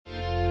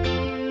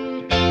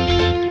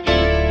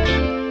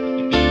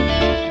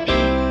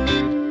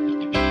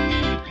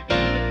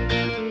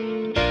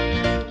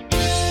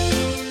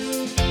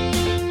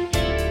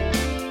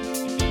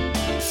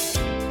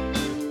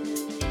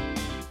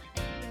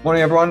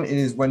Morning, everyone. It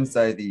is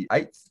Wednesday, the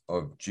 8th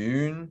of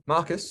June.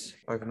 Marcus,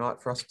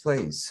 overnight for us,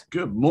 please.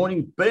 Good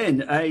morning,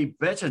 Ben. A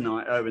better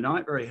night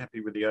overnight. Very happy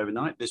with the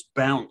overnight. This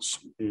bounce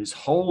is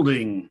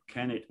holding.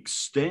 Can it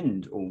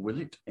extend or will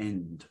it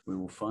end? We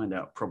will find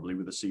out probably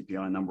with the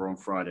CPI number on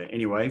Friday.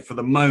 Anyway, for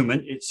the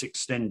moment, it's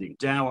extending.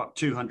 Dow up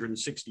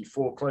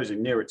 264,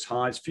 closing near its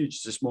highs.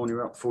 Futures this morning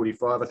were up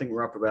 45. I think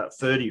we're up about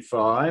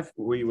 35.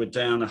 We were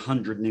down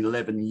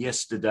 111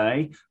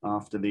 yesterday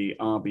after the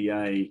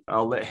RBA.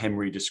 I'll let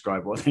Henry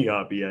describe what the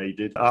RBA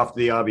did. After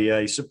the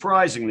RBA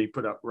surprisingly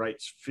put up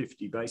rates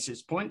 50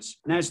 basis points.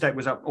 NASDAQ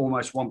was up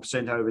almost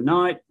 1%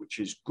 overnight, which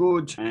is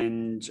good.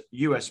 And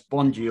US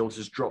bond yield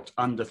has dropped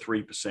under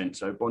 3%.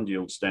 So bond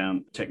yields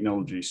down,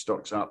 technology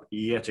stocks up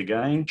yet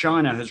again.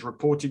 China has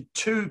reported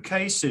two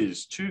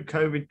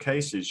COVID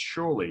cases.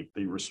 Surely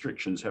the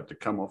restrictions have to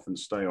come off and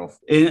stay off.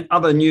 In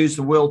other news,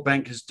 the World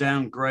Bank has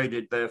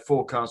downgraded their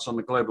forecasts on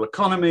the global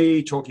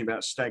economy, talking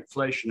about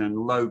stagflation and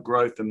low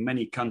growth, and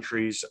many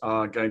countries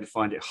are going to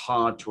find it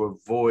hard to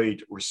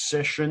avoid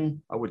recession.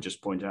 I would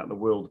just point out the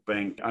World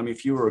Bank. I mean,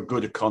 if you were a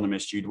good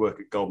economist, you'd work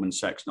at Goldman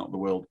Sachs, not the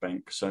World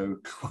Bank. So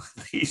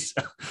these,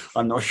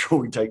 I'm not sure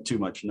we take too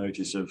much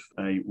notice of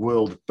a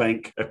World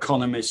Bank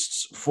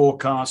economist's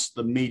forecast.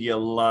 The media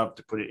love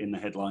to put it in the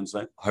headlines,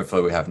 though.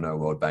 Hopefully we have no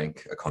World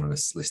Bank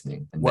economists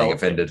listening and being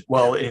offended.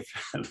 Well, if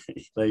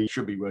they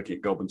should be working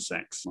at Goldman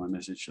Sachs, my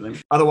message to them.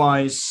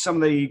 Otherwise, some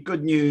of the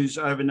good news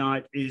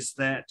overnight is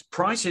that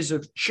prices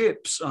of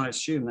chips, I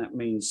assume that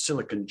means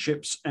silicon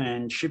chips,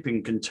 and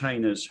shipping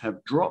containers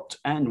have dropped,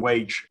 and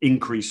wage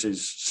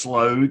increases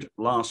slowed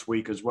last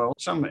week as well.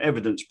 Some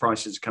evidence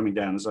prices coming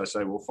down. As I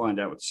say, we'll find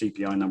out with the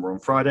CPI number on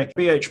Friday.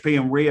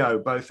 BHP and Rio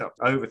both up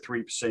over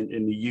 3%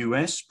 in the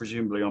US,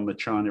 presumably on the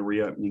China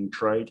reopening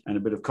trade, and a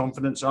bit of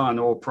confidence. Iron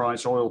ore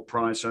price, oil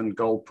price, and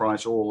gold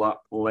price all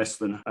up less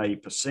than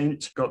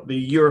 8%. Got the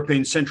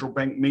European Central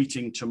Bank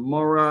meeting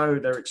tomorrow.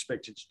 They're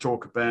expected to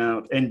talk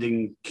about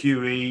ending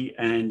QE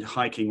and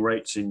hiking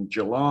rates in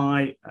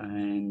July.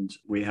 And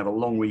we have a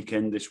long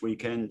weekend this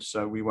weekend,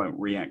 so we won't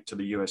react to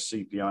the US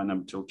CPI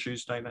number until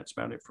Tuesday. That's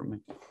about it from me.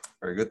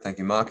 Very good. Thank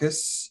you,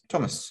 Marcus.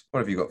 Thomas, what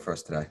have you got for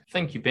us today?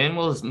 Thank you, Ben.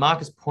 Well, as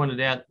Marcus pointed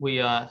out, we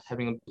are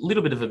having a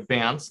little bit of a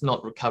bounce,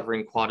 not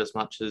recovering quite as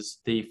much as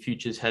the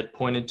futures had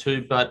pointed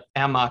to, but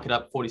our market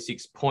up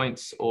 46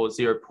 points or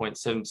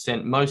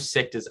 0.7%. Most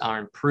sectors are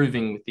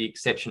improving with the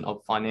exception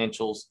of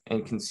financials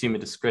and consumer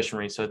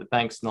discretionary. So the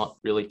bank's not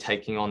really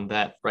taking on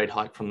that rate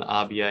hike from the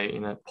RBA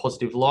in a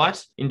positive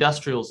light.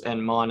 Industrials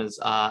and miners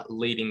are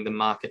leading the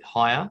market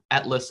higher.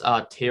 Atlas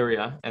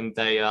Arteria, and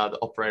they are the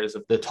operators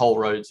of the toll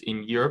roads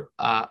in Europe,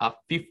 are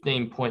up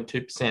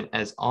 15.2%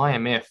 as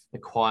IMF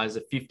acquires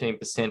a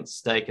 15%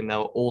 stake, and they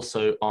were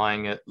also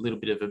eyeing a little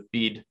bit of a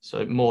bid.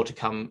 So more to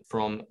come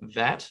from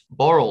that.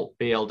 Boral,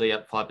 BLD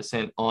up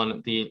 5%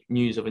 on the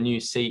news of a new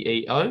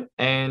CEO,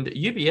 and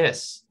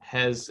UBS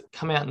has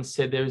come out and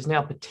said there is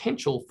now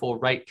potential for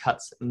rate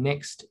cuts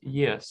next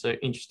year. So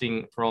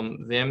interesting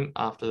from them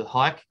after the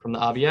hike from the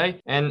RBA.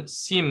 And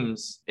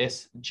Sims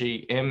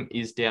SGM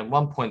is down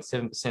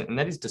 1.7%, and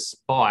that is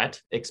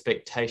despite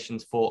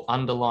expectations for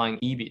underlying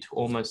EBIT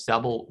almost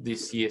double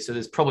this year. So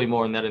there's probably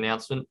more in that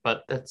announcement,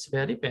 but that's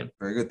about it, Ben.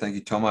 Very good. Thank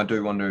you, Tom. I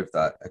do wonder if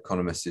that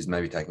economist is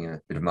maybe taking a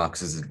bit of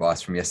Marcus's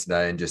advice from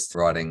yesterday and just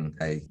writing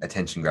a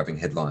attention-grabbing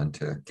headline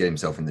to get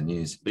himself in the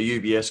news. The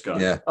UBS guy?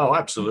 Yeah. Oh,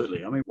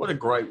 absolutely. I mean, what a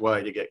great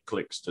way to get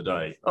clicks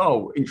today.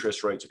 Oh,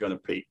 interest rates are going to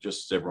peak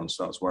just as everyone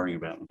starts worrying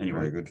about them. Anyway.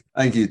 Very good.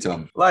 Thank you,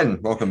 Tom. Layden,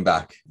 welcome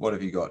back. What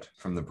have you got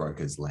from the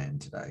broker's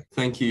land today?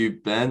 Thank you,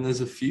 Ben.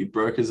 There's a few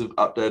brokers have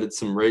updated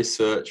some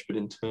research, but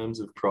in terms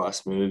of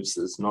price moves,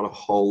 there's not a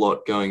whole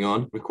lot going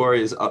on.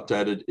 Macquarie has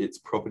updated its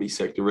property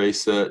sector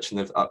research, and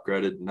they've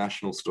upgraded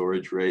National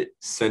Storage REIT,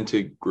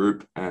 Centre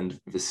Group, and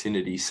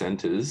Vicinity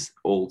Centres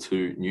all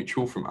to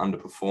neutral from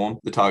underperform.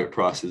 The target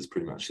price has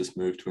pretty much just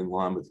moved to in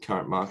line with the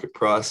current market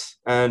price.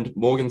 And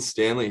Morgan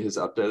Stanley has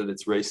updated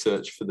its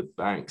research for the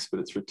banks, but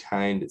it's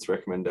retained its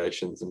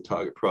recommendations and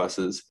target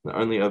prices. The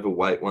only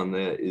overweight one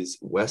there is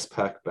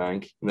Westpac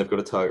Bank, and they've got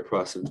a target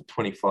price of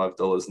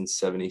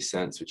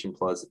 $25.70, which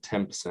implies a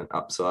 10%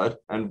 upside.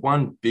 And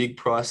one big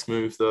price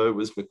move, though,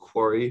 was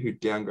Macquarie, who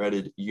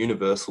downgraded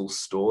Universal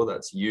Store,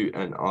 that's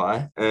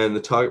UNI, and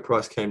the target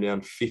price came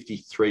down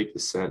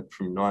 53%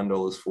 from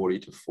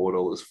 $9.40 to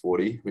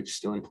 $4.40, which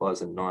still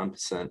implies a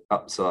 9%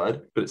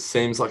 upside. But it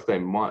seems like they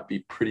might be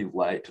pretty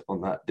late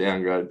on that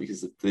downgrade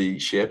because the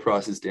share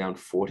price is down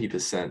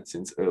 40%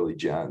 since early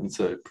Jan,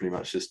 so pretty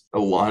much just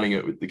aligning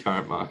it with the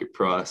current market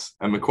price.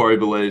 And Macquarie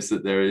believes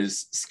that there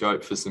is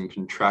scope for some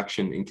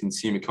contraction in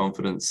consumer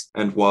confidence,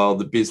 and while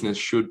the business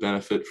should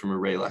benefit from a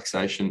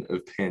relaxation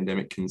of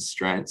pandemic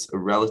constraints, a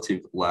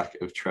relative lack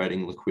of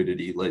trading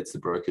liquidity leads the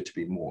broker to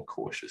be more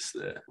cautious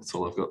there. That's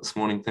all I've got this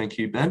morning. Thank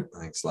you, Ben.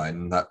 Thanks,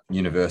 Layden. That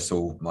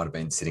Universal might have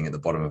been sitting at the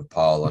bottom of a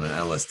pile on an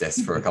analyst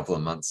desk for a couple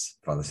of months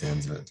by the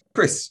sounds of it.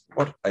 Chris,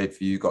 What have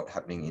you got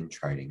happening in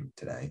trading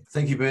today?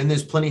 Thank you, Ben.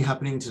 There's plenty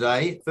happening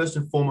today. First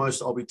and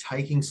foremost, I'll be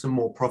taking some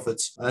more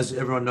profits. As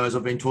everyone knows,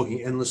 I've been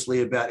talking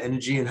endlessly about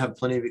energy and have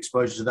plenty of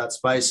exposure to that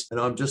space. And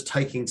I'm just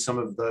taking some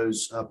of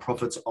those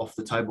profits off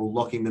the table,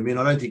 locking them in.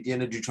 I don't think the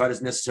energy trade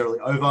is necessarily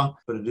over,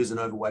 but it is an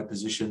overweight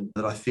position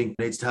that I think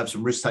needs to have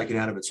some risk taken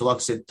out of it. So like I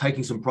said,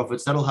 taking some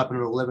profits, that'll happen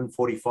at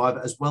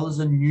 11:45, as well as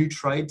a new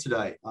trade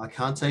today. I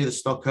can't tell you the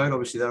stock code.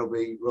 Obviously, that'll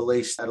be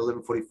released at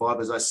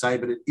 11:45, as I say,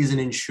 but it is an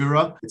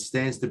insurer. It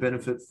stands to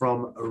benefit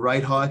from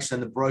rate hikes,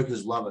 and the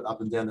brokers love it.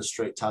 Up and down the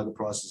street, target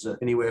prices are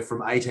anywhere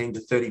from 18 to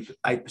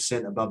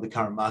 38% above the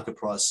current market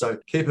price. So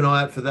keep an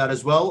eye out for that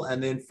as well.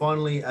 And then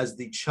finally, as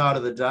the chart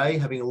of the day,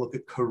 having a look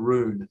at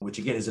Karoon, which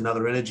again is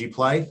another energy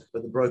play,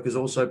 but the brokers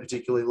also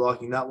particularly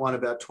liking that one,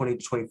 about 20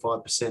 to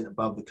 25%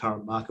 above the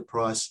current market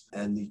price.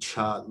 And the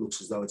chart looks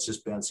as though it's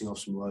just bouncing off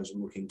some lows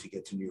and looking to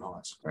get to new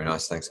highs. Very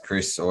nice. Thanks,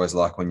 Chris. Always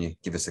like when you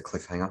give us a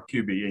cliffhanger.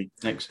 QBE.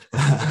 Next.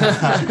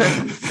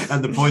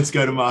 And the points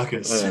go to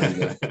Marcus.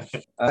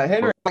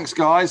 Henry. Thanks,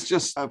 guys.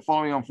 Just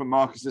following on from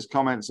Marcus's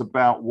comments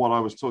about what I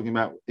was talking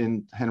about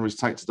in Henry's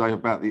take today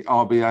about the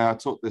RBA. I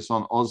took this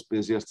on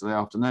AusBiz yesterday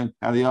afternoon,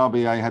 how the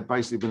RBA had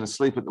basically been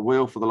asleep at the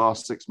wheel for the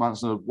last 6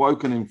 months and had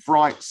woken in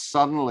fright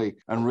suddenly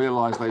and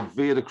realised they'd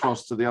veered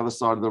across to the other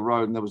side of the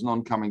road and there was an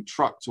oncoming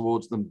truck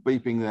towards them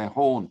beeping their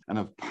horn and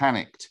have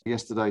panicked.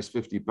 Yesterday's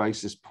 50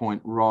 basis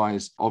point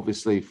rise,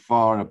 obviously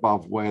far and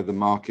above where the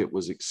market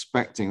was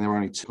expecting. There were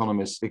only two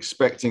economists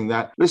expecting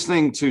that.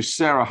 Listening to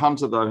Sarah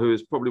Hunter, though, who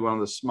is probably one of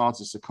the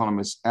smartest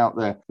economists out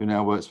there who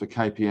now works for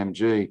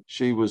KPMG,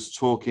 she was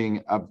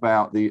talking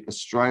about the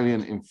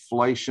Australian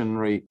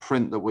inflationary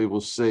print that we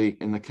will see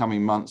in the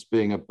coming months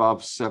being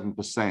above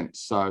 7%.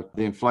 So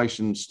the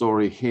inflation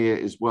story here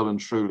is well and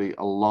truly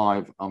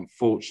alive,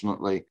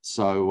 unfortunately.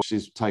 So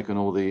she's taken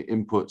all the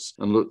inputs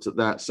and looked at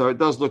that. So it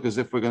does look as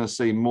if we're going to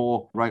see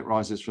more rate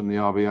rises from the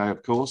RBA,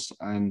 of course.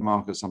 And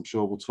Marcus, I'm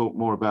sure, will talk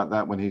more about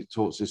that when he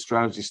talks his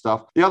strategy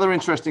stuff. The other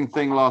interesting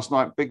thing last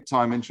night, big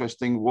time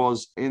interesting,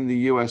 was in the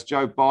US,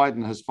 Joe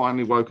Biden has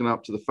finally woken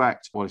up to the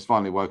fact, well, he's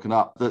finally woken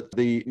up, that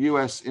the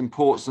US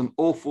imports an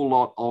awful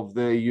lot of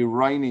their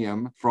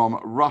uranium from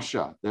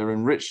Russia. Their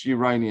enriched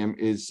uranium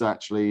is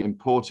actually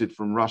imported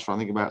from Russia. I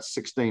think about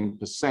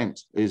 16%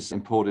 is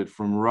imported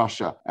from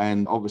Russia.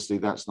 And obviously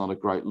that's not a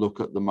great look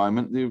at the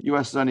moment. The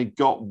US has only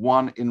got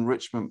one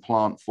enrichment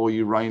plant for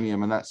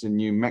uranium, and that's in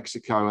New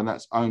Mexico, and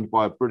that's owned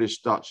by a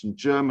British, Dutch, and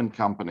German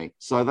company.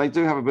 So they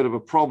do have a bit of a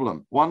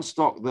problem. One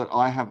stock that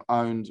I have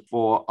owned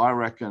for, I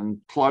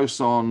reckon,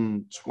 close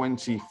on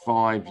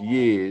 25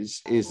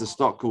 years is the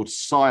stock called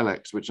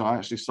Silex, which I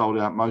actually sold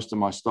out most of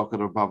my stock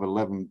at above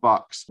 $11.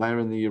 They're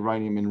in the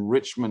uranium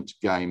enrichment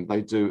game.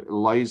 They do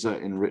laser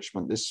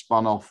enrichment. This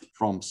spun off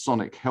from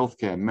Sonic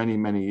Healthcare many,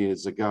 many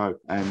years ago.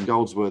 And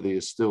Goldsworthy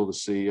is still the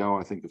CEO,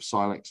 I think, of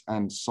Silex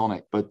and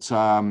Sonic, but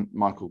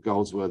Michael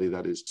Goldsworthy,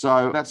 that is.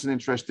 So that's an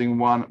interesting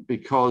one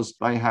because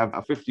they have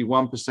a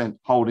 51%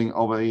 holding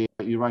of a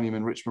uranium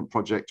enrichment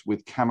project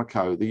with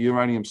Cameco. The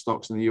uranium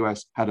stocks in the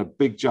US had a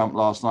big jump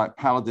last night.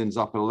 Paladin's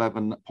up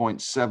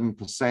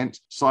 11.7%.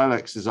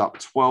 Silex is up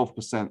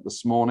 12%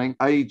 this morning.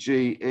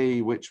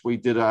 AGE, which we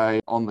did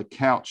on the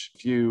couch a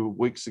few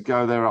weeks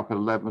ago, they're up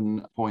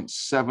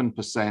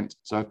 11.7%.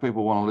 So if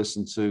people want to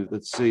listen to the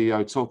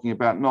CEO talking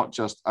about not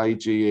just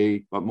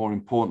AGE, but more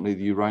importantly,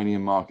 the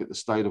uranium market, the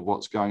state of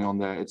what's going on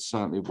there, it's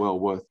certainly well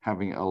worth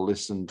having a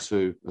listen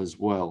to as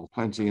well.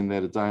 Plenty in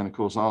there today. And of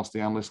course, Ask the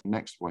Analyst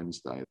next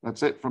Wednesday.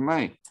 That's it from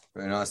me.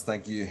 Very nice.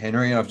 Thank you,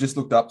 Henry. And I've just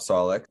looked up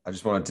Silex. I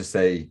just wanted to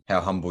see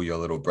how humble your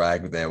little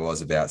brag there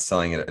was about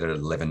selling it at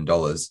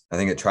 $11. I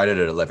think it traded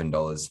at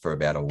 $11 for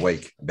about a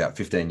week, about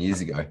 15 years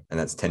ago. And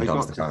that's 10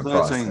 times the current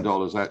price.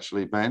 $13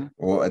 actually, Ben.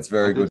 Well, it's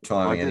very good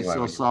timing anyway. I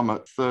saw some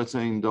at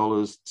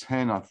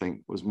 $13.10, I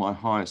think, was my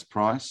highest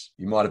price.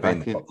 You might have been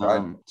back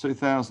in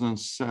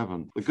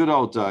 2007. The good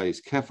old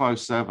days, KEF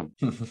 07.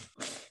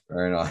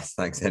 Very nice.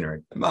 Thanks,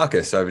 Henry.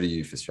 Marcus, over to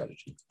you for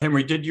strategy.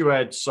 Henry, did you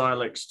add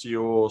Silex to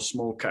your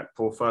small cap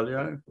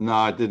portfolio? No,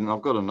 I didn't.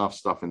 I've got enough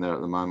stuff in there at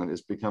the moment.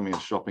 It's becoming a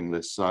shopping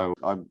list. So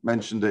I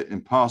mentioned it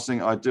in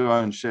passing. I do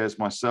own shares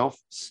myself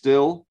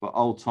still, for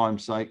old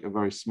time's sake, a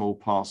very small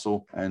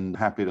parcel, and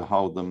happy to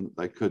hold them.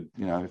 They could,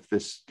 if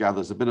this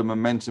gathers a bit of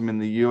momentum in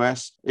the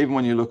US, even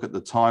when you look at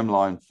the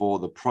timeline for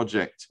the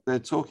project, they're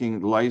talking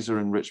laser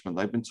enrichment.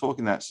 They've been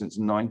talking that since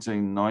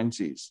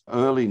 1990s,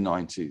 early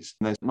 90s.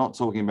 And they're not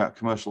talking about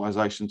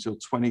commercialization until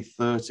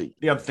 2030.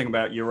 The other thing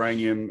about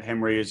uranium,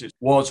 Henry, is it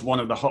was one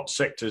of the hot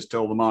sectors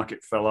till the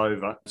market fell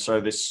over.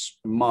 So this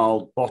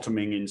mild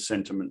bottoming in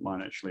sentiment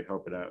might actually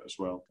help it out as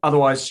well.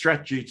 Otherwise,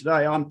 strategy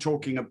today, I'm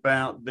talking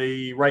about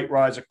the rate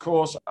rise, of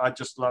course. I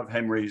just love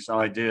Henry's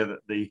idea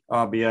that the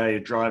RBA are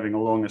driving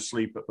along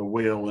asleep at the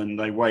wheel and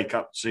they wake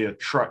up to see a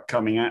truck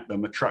coming at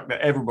them, a truck that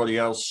everybody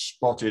else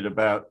spotted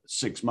about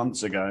 6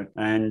 months ago.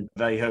 And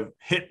they have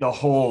hit the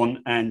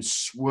horn and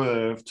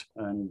swerved,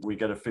 and we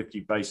get a 50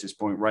 basis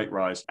point rate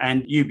rise.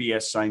 And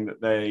UBS saying that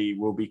they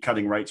will be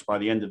cutting rates by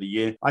the end of the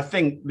year. I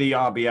think the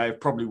RBA have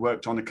probably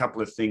worked on on a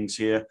couple of things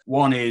here.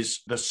 One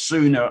is the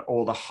sooner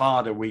or the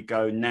harder we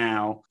go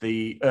now,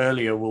 the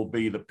earlier will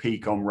be the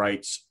peak on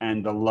rates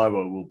and the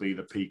lower will be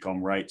the peak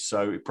on rates.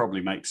 So it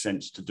probably makes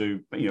sense to do,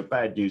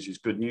 bad news is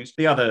good news.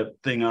 The other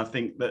thing I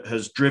think that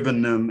has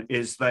driven them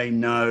is they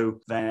know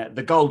that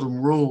the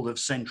golden rule of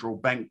central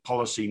bank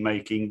policy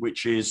making,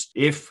 which is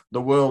if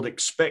the world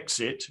expects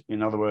it,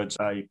 in other words,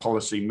 a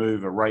policy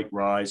move, a rate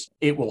rise,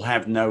 it will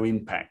have no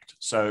impact.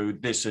 So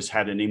this has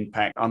had an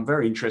impact. I'm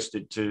very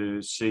interested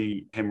to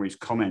see Henry's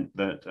comment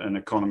that an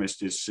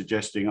economist is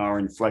suggesting our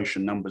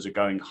inflation numbers are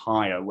going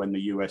higher when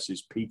the US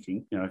is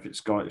peaking. If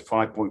it's got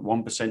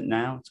 5.1%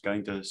 now, it's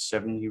going to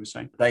 7, he was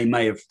saying. They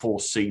may have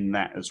foreseen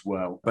that as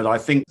well. But I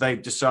think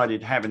they've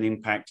decided to have an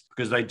impact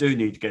because they do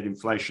need to get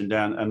inflation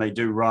down and they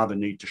do rather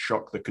need to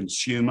shock the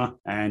consumer.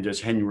 And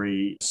as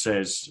Henry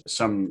says,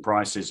 some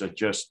prices are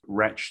just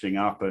ratcheting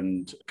up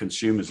and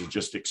consumers are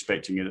just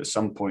expecting it. At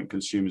some point,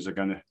 consumers are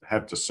going to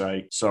have to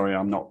say, sorry,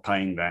 I'm not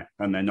paying that.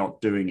 And they're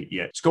not doing it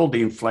yet. It's called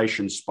the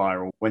inflation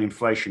spiral. When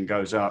inflation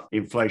goes up,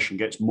 inflation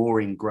gets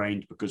more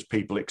ingrained because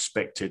people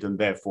expect it and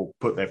therefore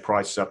put their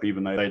prices up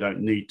even though they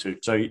don't need to.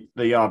 So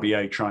the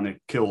RBA trying to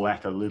kill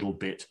that a little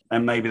bit.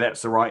 And maybe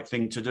that's the right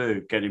thing to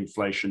do, get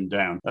inflation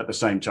down. At the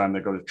same time,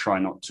 they've got to try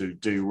not to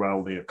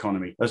derail the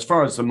economy. As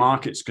far as the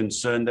market's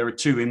concerned, there are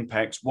two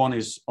impacts. One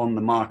is on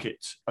the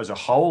market as a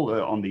whole,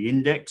 on the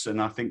index.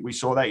 And I think we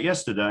saw that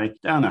yesterday,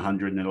 down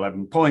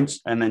 111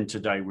 points. And then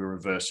today we're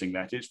reversing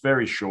that. It's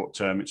very short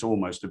term. It's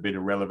almost a bit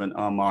irrelevant.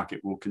 Our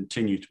market will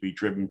continue to be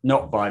driven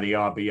not by the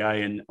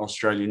RBA and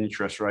Australian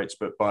interest rates,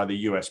 but by the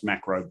US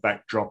macro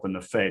backdrop and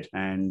the Fed.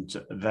 And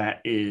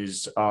that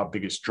is our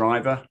biggest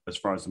driver as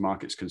far as the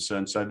market's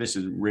concerned. So this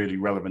isn't really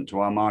relevant to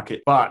our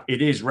market, but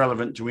it is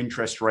relevant to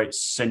interest rate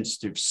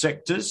sensitive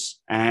sectors.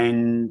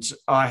 And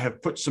I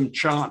have put some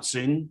charts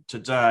in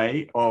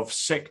today of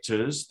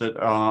sectors that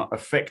are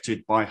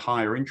affected by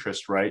higher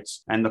interest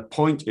rates. And the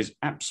point is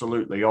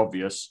absolutely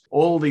obvious.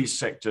 All these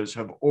sectors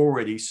have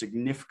already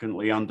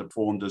significantly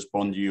underperformed as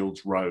bond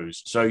yields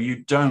rose. So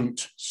you don't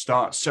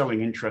start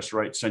selling interest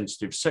rate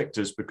sensitive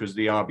sectors because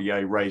the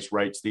RBA raised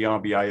rates. The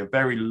RBA are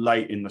very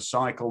late in the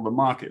cycle. The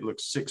market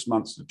looks 6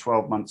 months to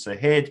 12 months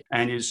ahead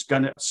and is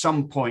going to at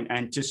some point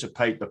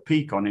anticipate the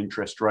peak on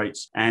interest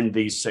rates and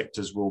these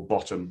sectors will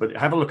bottom. But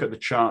have a look at the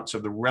charts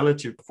of the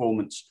relative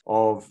performance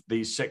of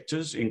these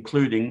sectors,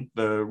 including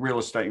the real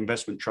estate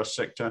investment trust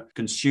sector,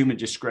 consumer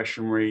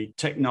discretionary,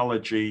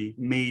 technology,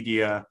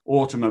 media,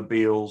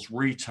 automobiles,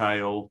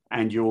 retail,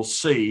 and you'll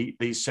see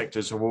these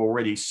sectors have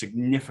already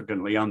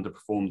significantly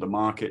underperformed the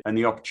market. And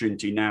the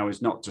opportunity now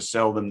is not to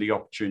sell them. The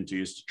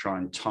opportunity is to try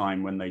and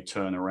time when they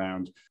turn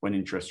around, when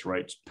interest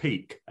rates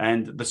peak.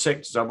 And the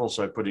sectors I've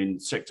also put in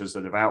sectors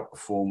that have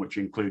outperformed, which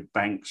include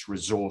banks,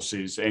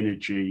 resources,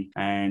 energy,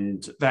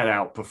 and that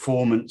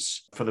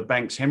outperformance for the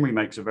banks. Henry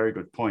makes a very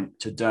good point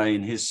today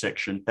in his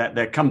section that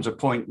there comes a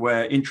point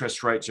where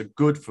interest rates are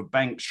good for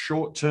banks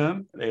short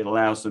term. It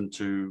allows them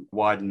to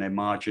widen their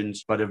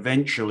margins, but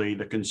eventually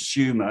the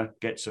consumer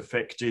gets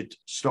affected,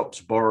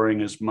 stops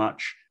borrowing as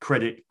much,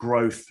 credit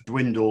growth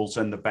dwindles,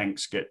 and the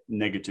banks get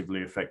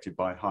negatively affected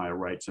by higher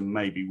rates. And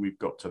maybe we've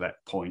got to that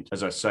point.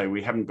 As I say,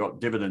 we haven't got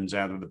dividends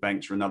out of the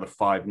banks for another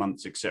 5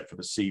 months, except for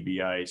the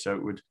CBA. So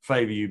it would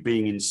favor you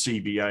being in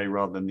CBA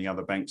rather than the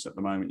other banks at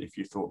the moment if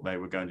you thought they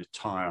were going to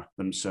tire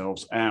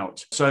themselves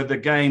out. So the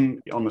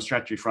game on the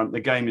strategy front, the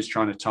game is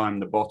trying to time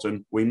the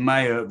bottom. We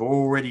may have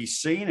already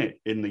seen it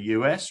in the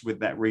US with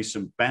that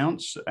recent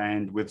bounce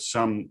and with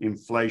some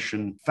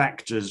inflation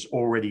factors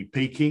already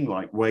peaking,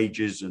 like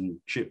wages and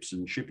chips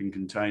and shipping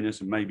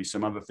containers and maybe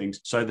some other things.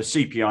 So the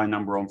CPI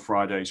number on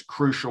Friday is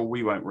crucial.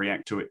 We won't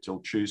react to it till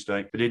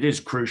Tuesday, but it is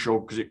crucial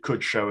because it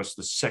could show us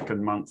the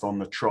second month on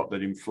the trot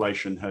that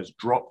inflation has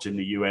dropped in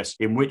the US,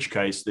 in which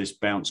case this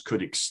bounce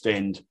could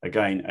extend.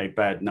 Again, a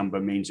bad number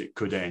means it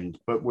could end,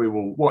 but we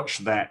will watch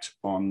that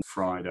on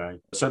Friday.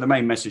 So the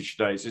main message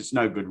today is it's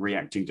no good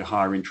reacting to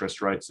higher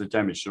interest rates. The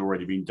damage has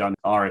already been done.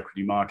 Our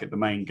equity market, the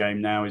main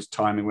game now is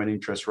timing when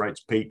interest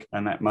rates peak,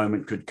 and that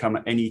moment could come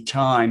at any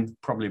time.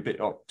 Probably a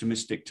bit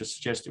optimistic to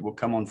suggest it will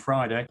come on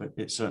Friday, but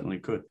it certainly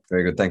could.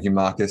 Very good. Thank you,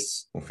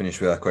 Marcus. We'll finish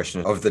with our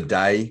question of the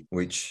day,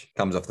 which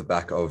comes off the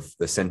back of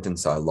the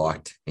sentence I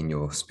liked in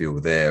your spiel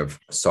there of,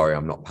 sorry,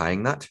 I'm not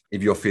paying that.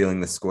 If you're feeling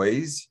the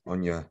squeeze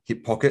on your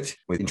hip pocket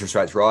with interest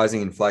rates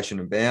rising, inflation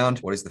abound,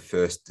 what is the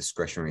first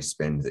discretionary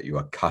spend that you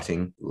are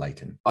cutting,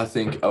 Leighton? I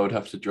think I would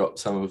have to drop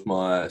some of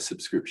my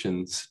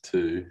subscriptions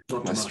to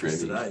Not my to streaming.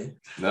 today.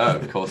 No,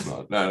 of course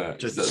not. No.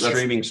 Just That's-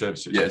 streaming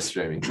services. Yeah,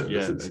 streaming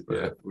services.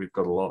 Yeah, we've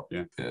got a lot.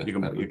 Yeah, Yeah, you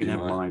that would can be have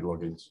mine. my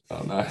logins.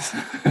 Oh, nice.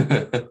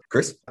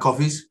 Chris?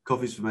 Coffees for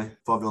me.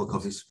 $5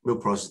 coffees.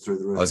 Milk prices through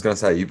the roof. I was going to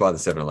say, you buy the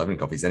 7-Eleven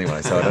coffees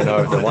anyway, so I don't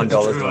know if the $1 is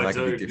going to make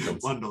a big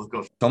difference. $1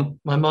 coffee. Tom?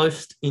 My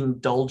most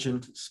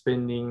indulgent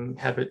spending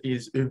habit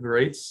is Uber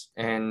Eats,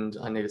 and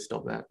I need to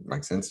stop that.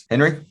 Makes sense.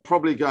 Henry?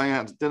 Probably going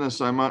out to dinner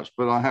so much,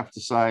 but I have to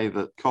say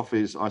that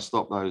coffees, I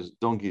stopped those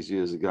donkeys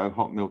years ago,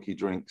 hot milky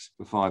drinks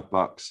for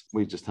 $5.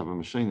 We just have a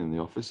machine in the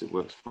office. It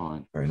works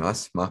fine. Very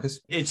nice. Marcus?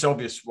 It's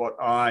obvious what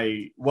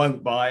I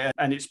won't buy,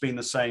 and it's been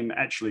the same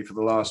same actually for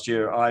the last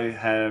year. I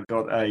have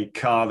got a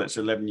car that's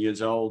 11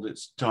 years old.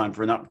 It's time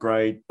for an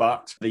upgrade.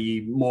 But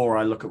the more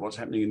I look at what's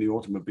happening in the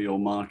automobile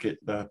market,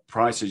 the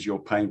prices you're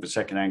paying for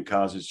secondhand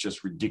cars is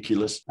just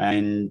ridiculous.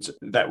 And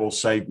that will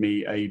save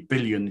me $1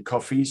 billion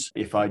coffees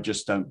if I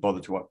just don't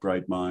bother to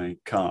upgrade my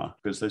car,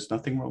 because there's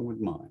nothing wrong with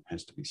mine,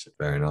 has to be said.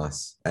 Very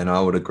nice. And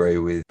I would agree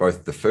with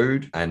both the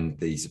food and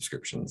the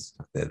subscriptions.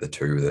 They're the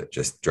two that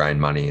just drain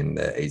money and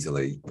they're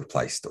easily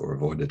replaced or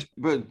avoided.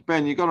 But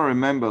Ben, you've got to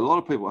remember, a lot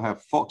of people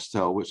have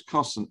Foxtel, which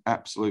costs an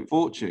absolute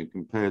fortune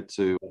compared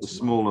to the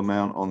small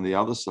amount on the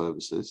other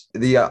services.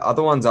 The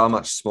other ones are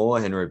much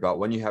smaller, Henry, but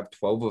when you have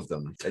 12 of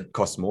them, it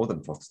costs more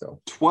than Foxtel.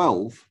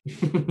 12?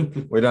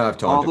 We don't have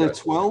time Are to there go.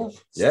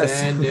 12? Yes.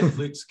 Stan,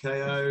 Netflix,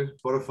 KO,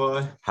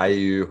 Spotify,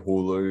 Hayu,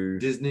 Hulu.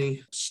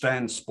 Disney.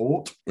 Stan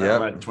Sport, Yeah.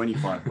 about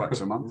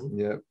 $25 a month.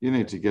 Yeah. You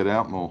need to get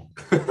out more.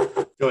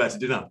 Go out to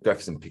dinner. Go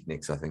for some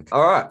picnics, I think.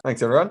 All right.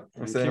 Thanks, everyone.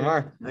 We'll see you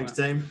tomorrow. Thanks,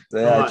 team. See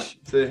you, Bye. H.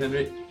 See you,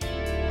 Henry.